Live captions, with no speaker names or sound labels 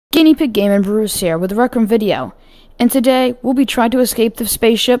Guinea Pig Game and Bruce here with a Rec Room video, and today we'll be trying to escape the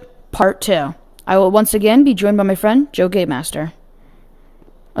spaceship part 2. I will once again be joined by my friend Joe Game Master.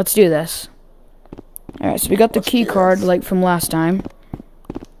 Let's do this. Alright, so we got the key card like from last time.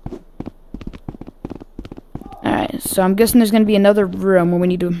 Alright, so I'm guessing there's going to be another room where we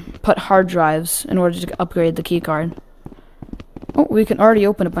need to put hard drives in order to upgrade the key card. Oh, we can already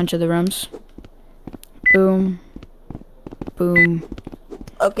open a bunch of the rooms. Boom. Boom.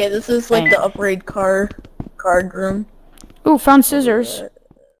 Okay, this is like the upgrade card room. Ooh, found scissors.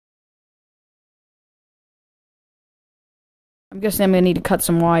 I'm guessing I'm gonna need to cut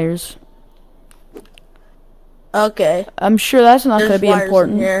some wires. Okay. I'm sure that's not gonna be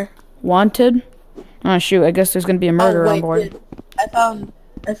important. Here. Wanted? Oh shoot, I guess there's gonna be a murderer on board. Dude,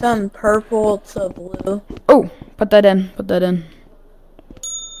 I found purple to blue. Oh, put that in. Put that in.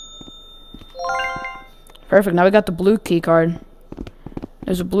 Perfect. Now we got the blue key card.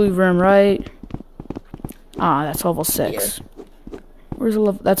 There's a blue room, right? Ah, that's level 6. Yeah. Where's a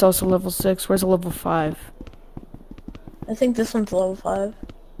level? That's also level 6. Where's a level 5? I think this one's level 5.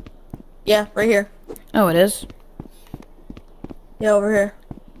 Yeah, right here. Oh, it is? Yeah, over here.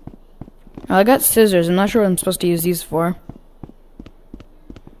 Oh, I got scissors. I'm not sure what I'm supposed to use these for.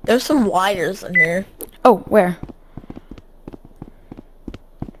 There's some wires in here. Oh, where?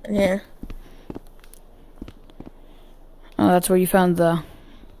 In here. Oh, that's where you found the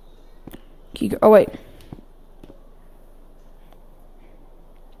key. Oh, wait.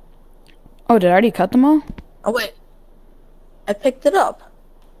 Oh, did I already cut them all? Oh, wait. I picked it up.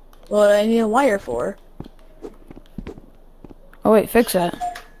 What do I need a wire for? Oh, wait, fix that.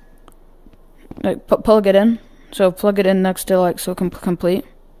 Like, plug it in. So, plug it in next to, like, so complete.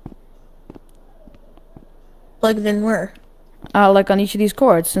 Plug it in where? Like on each of these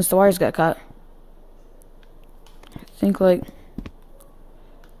cords, since the wires got cut. I think, like...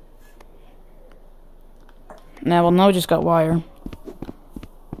 Nah, well, no, we just got wire.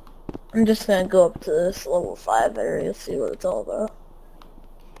 I'm just gonna go up to this level 5 area, see what it's all about.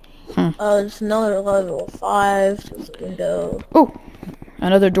 There's another level 5, there's a window. Oh!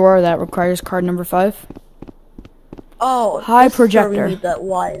 Another door that requires card number 5. Oh, high projector. Is where we need that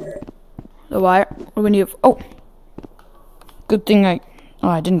wire. The wire? What do we need? Oh! Good thing oh,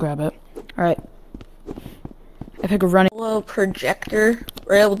 I didn't grab it. Alright. I pick a running... Hollow projector.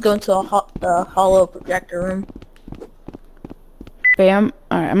 We're able to go into the hollow projector room. Bam.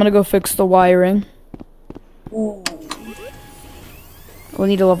 Alright, I'm gonna go fix the wiring. Ooh. We'll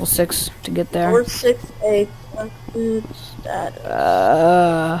need a level 6 to get there. 468 selected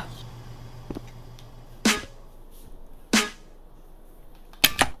status.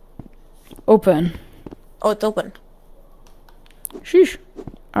 Open. Oh, it's open. Sheesh.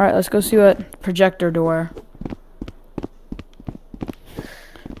 Alright, let's go see what projector door.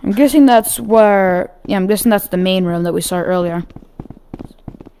 I'm guessing that's where... Yeah, I'm guessing that's the main room that we saw earlier.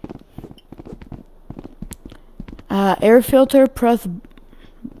 Air filter, press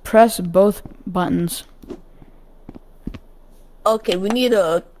both buttons. Okay, we need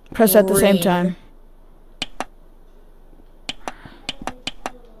a... Press at the same time.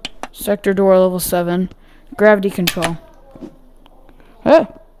 Sector door level 7. Gravity control. Oh!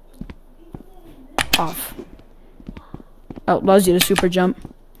 Off. Oh, allows you to super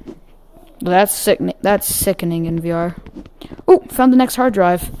jump. That's sickening. That's sickening in VR. Oh, found the next hard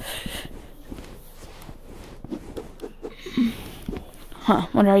drive. Huh?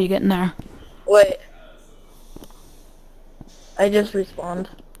 Wonder how you getting there. Wait. I just respawned.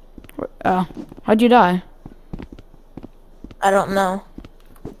 How'd you die? I don't know.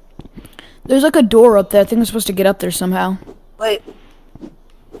 There's like a door up there. I think we're supposed to get up there somehow. Wait,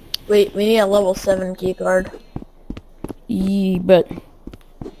 we need a level 7 key card. But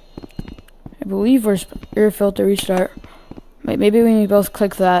I believe we're air filter restart. Wait, maybe we need to both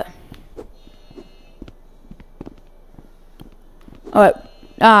click that. Alright.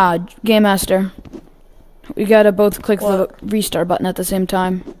 Game Master. We gotta both click the restart button at the same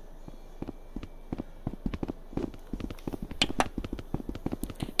time.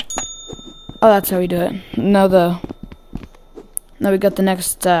 Oh, that's how we do it. Now we got the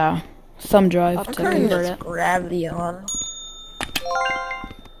next thumb drive to convert it. Gravity on.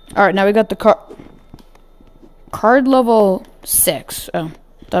 Alright, now we got the card level 6. Oh,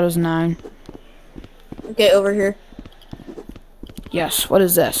 that was 9. Okay, over here. Yes, what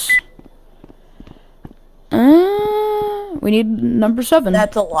is this? We need number 7.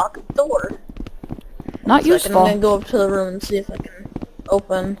 That's a locked door. Not useful. I'm gonna go up to the room and see if I can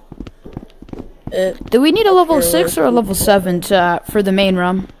open it. Do we need a level 6 or a level 7 for the main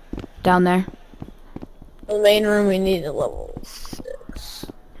room down there? The main room we need a level 6.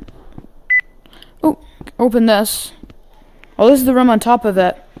 Open this. Oh, this is the room on top of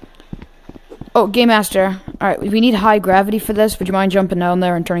it. Oh, Game Master. Alright, we need high gravity for this. Would you mind jumping down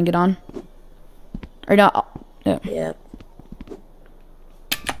there and turning it on? Or not? Yeah. Yep.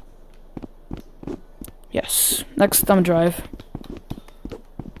 Yes. Next thumb drive.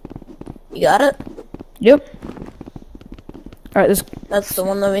 You got it? Yep. Alright, That's the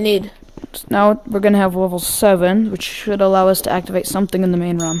one that we need. now we're gonna have level 7, which should allow us to activate something in the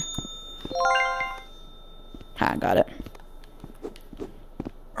main room. Ah, got it.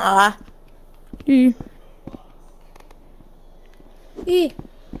 Ah. E. E.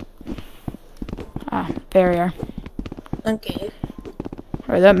 Ah, barrier. Okay.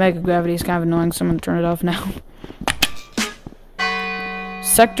 Alright, that mega gravity is kind of annoying, so I'm gonna turn it off now.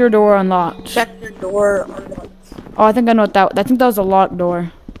 Sector door unlocked. Sector door unlocked. Oh, I think I know what I think that was a locked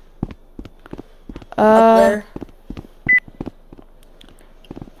door. Up there.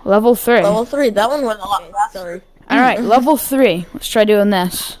 Level 3. Level 3. That one went a lot faster. Alright, level 3. Let's try doing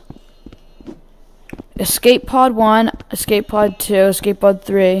this. Escape pod 1, escape pod 2, escape pod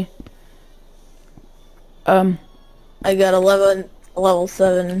 3. I got 11, level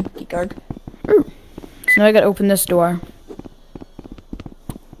 7 keycard. Ooh. So now I gotta open this door.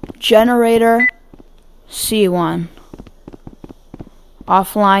 Generator C1.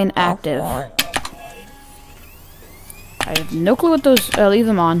 Offline active. Offline. I have no clue what those, leave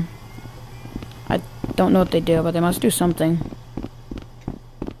them on. I don't know what they do, but they must do something.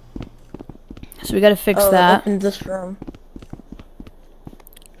 So we gotta fix that. Open this room.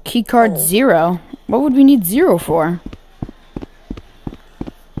 Keycard 0. What would we need 0 for?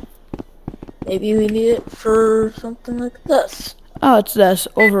 Maybe we need it for something like this. Oh, it's this.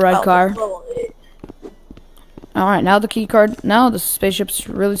 Override car. Alright, now the keycard. Now the spaceship's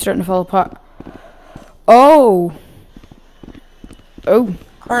really starting to fall apart. Oh! Oh.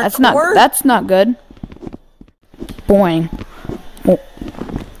 That's not good. Boing. Oh.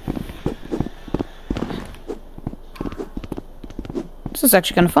 This is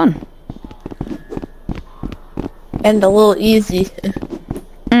actually kind of fun. And a little easy.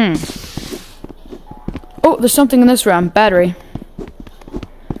 Oh, there's something in this room. Battery.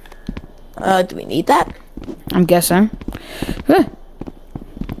 Do we need that? I'm guessing.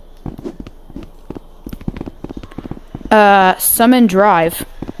 Summon drive.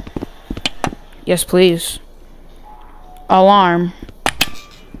 Yes, please. Alarm.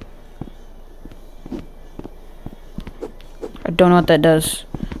 I don't know what that does.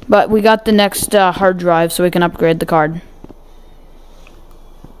 But we got the next hard drive, so we can upgrade the card.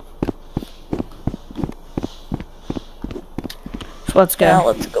 So let's go. Now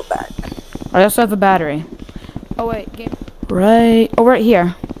let's go back. I also have a battery. Oh wait, right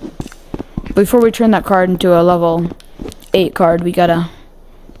here. Before we turn that card into a level 8 card, we gotta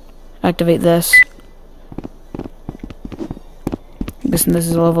activate this. I'm guessing this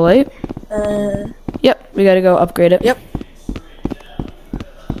is a level 8. Yep, we gotta go upgrade it. Yep.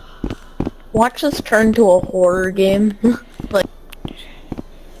 Watch this turn to a horror game. Like,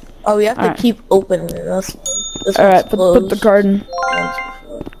 oh, we have to keep opening this one. Alright, put the card in.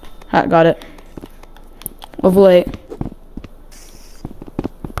 Ah, got it. Level 8.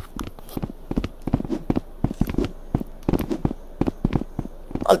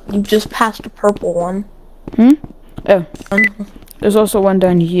 You just passed a purple one. Oh. There's also one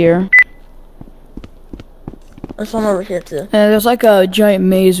down here. There's one over here too. And there's like a giant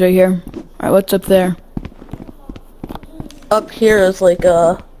maze right here. Alright, what's up there? Up here is like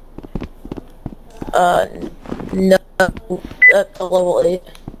a no, that's a level 8.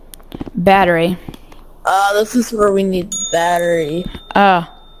 Battery. This is where we need battery. I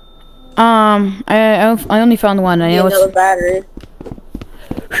only found one. I know it's another battery.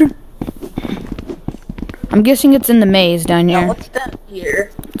 I'm guessing it's in the maze down here. Now what's down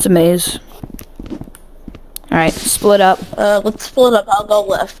here? It's a maze. Alright, split up. Let's split up. I'll go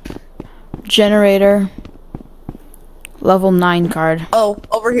left. Generator. Level 9 card. Oh,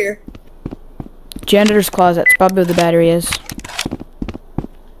 over here. Janitor's closet. It's probably where the battery is.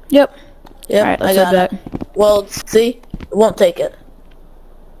 Yep. Yep, Alright, I let's got head it. back. Well, see? It won't take it.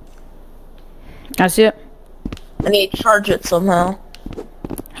 I see it. I need to charge it somehow.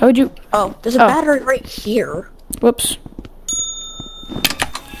 How would you... Oh, there's a battery right here. Whoops.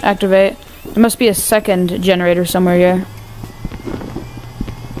 Activate. There must be a second generator somewhere here.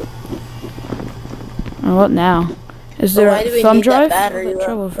 Oh, what now? Is there Why do a we thumb need drive? that battery?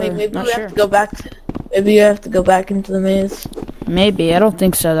 Wait, maybe Not we sure. have to go back to... Maybe you have to go back into the maze. Maybe. I don't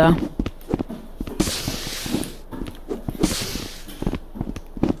think so, though.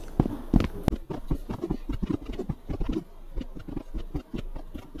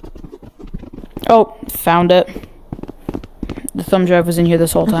 Oh, found it. The thumb drive was in here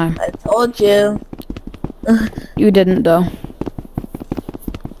this whole time. I told you. You didn't, though.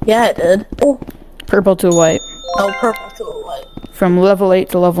 Yeah, I did. Oh. Purple to white. Oh, purple to white. From level 8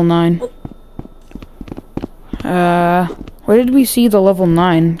 to level 9. Where did we see the level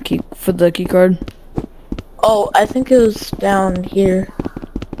 9 key for the key card? Oh, I think it was down here.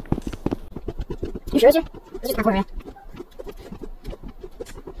 You sure it's here? This is for me.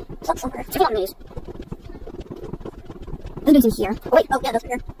 It's somewhere. Check it out on these. I think it's in here. Oh, wait, oh yeah, that's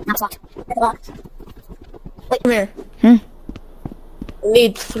here. Now it's locked. It's locked. Wait, come here. Hmm? We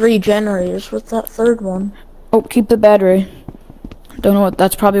need 3 generators. What's that third one? Oh, keep the battery. Don't know what,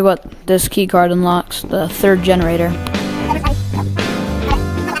 that's probably what this key card unlocks, the third generator.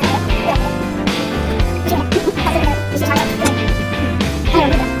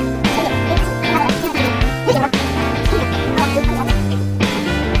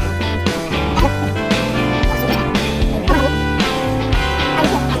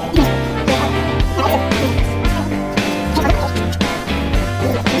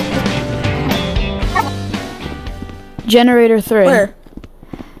 Generator 3. Where?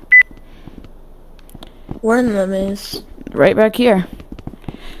 We're in the maze. Right back here.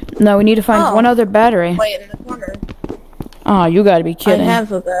 No, we need to find one other battery. Wait, in the corner. Oh, you gotta be kidding. I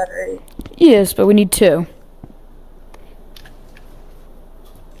have a battery. Yes, but we need 2.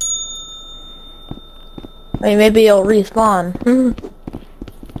 Wait, maybe it'll respawn. Ooh.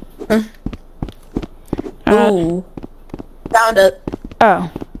 Found it. Oh.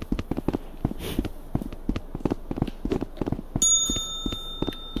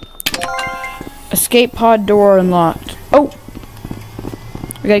 Escape pod door unlocked. Oh!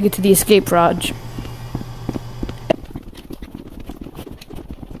 We gotta get to the escape pod.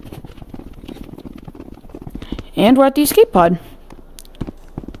 And we're at the escape pod.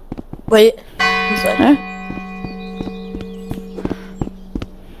 Wait. Huh?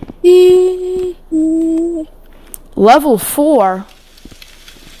 Level 4?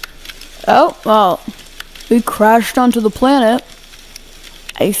 Oh, well. We crashed onto the planet.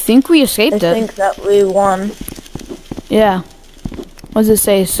 I think we escaped it. I think that we won. Yeah. What does it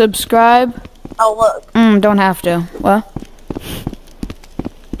say? Subscribe? Oh, look. Don't have to. Well.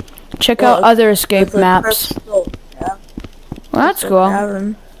 Check out other escape maps. Crystal. Yeah. Well, that's cool.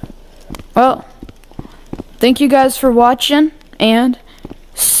 Cavern. Well, thank you guys for watching, and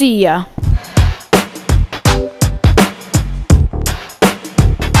see ya.